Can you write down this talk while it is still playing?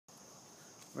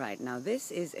Right, now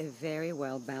this is a very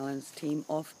well-balanced team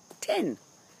of 10.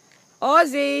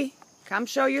 Ozzy, come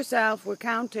show yourself. We're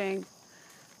counting.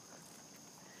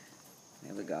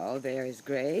 There we go. There is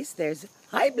Grace. There's...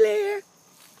 Hi, Blair.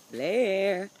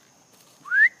 Blair.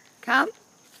 Come.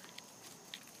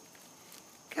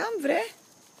 Come, Vre.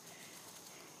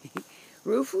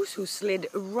 Rufus, who slid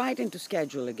right into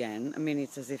schedule again. I mean,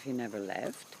 it's as if he never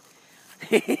left.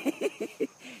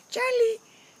 Charlie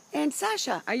and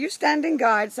Sasha. Are you standing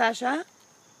guard, Sasha?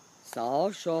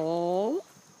 Sasha.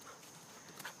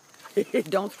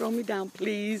 Don't throw me down,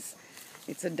 please.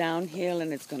 It's a downhill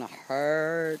and it's going to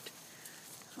hurt.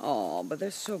 Oh, but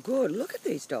they're so good. Look at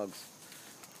these dogs.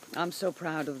 I'm so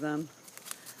proud of them.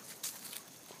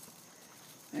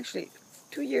 Actually,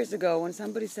 2 years ago, when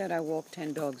somebody said I walked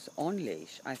 10 dogs on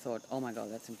leash, I thought, oh my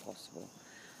God, that's impossible.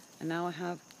 And now I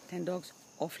have 10 dogs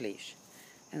off leash.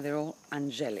 And they're all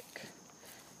angelic.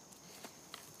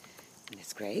 And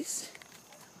it's Grace.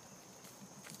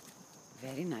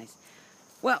 Very nice.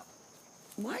 Well,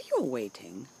 while you're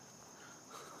waiting...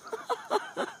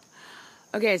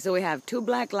 Okay, so we have 2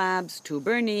 black labs, 2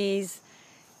 Bernese,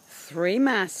 3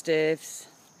 mastiffs,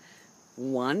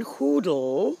 1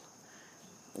 Hoodle,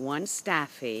 1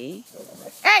 Staffy,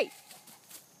 hey!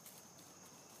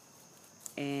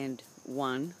 And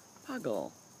 1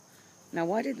 Puggle. Now,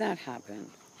 why did that happen?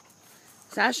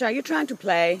 Sasha, are you trying to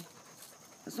play?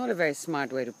 That's not a very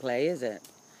smart way to play, is it?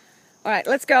 All right,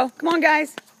 let's go. Come on,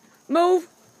 guys. Move.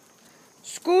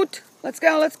 Scoot. Let's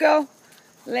go, let's go.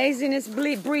 Laziness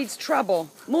breeds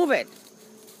trouble. Move it.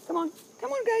 Come on.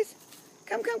 Come on, guys.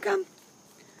 Come, come, come.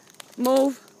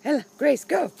 Move. Hella, Grace,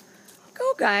 go.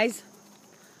 Go, guys.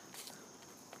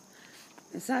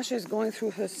 And Sasha is going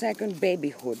through her second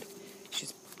babyhood.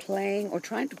 She's playing or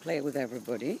trying to play with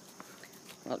everybody.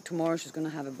 Well, tomorrow she's going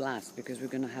to have a blast because we're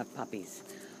going to have puppies.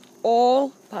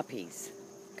 All puppies.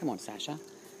 Come on, Sasha.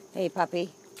 Hey, puppy.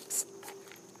 Psst.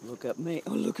 Look at me.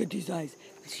 Oh, look at these eyes.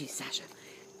 See, Sasha,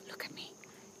 look at me.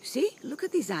 You see? Look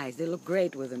at these eyes. They look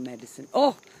great with the medicine.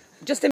 Oh, just a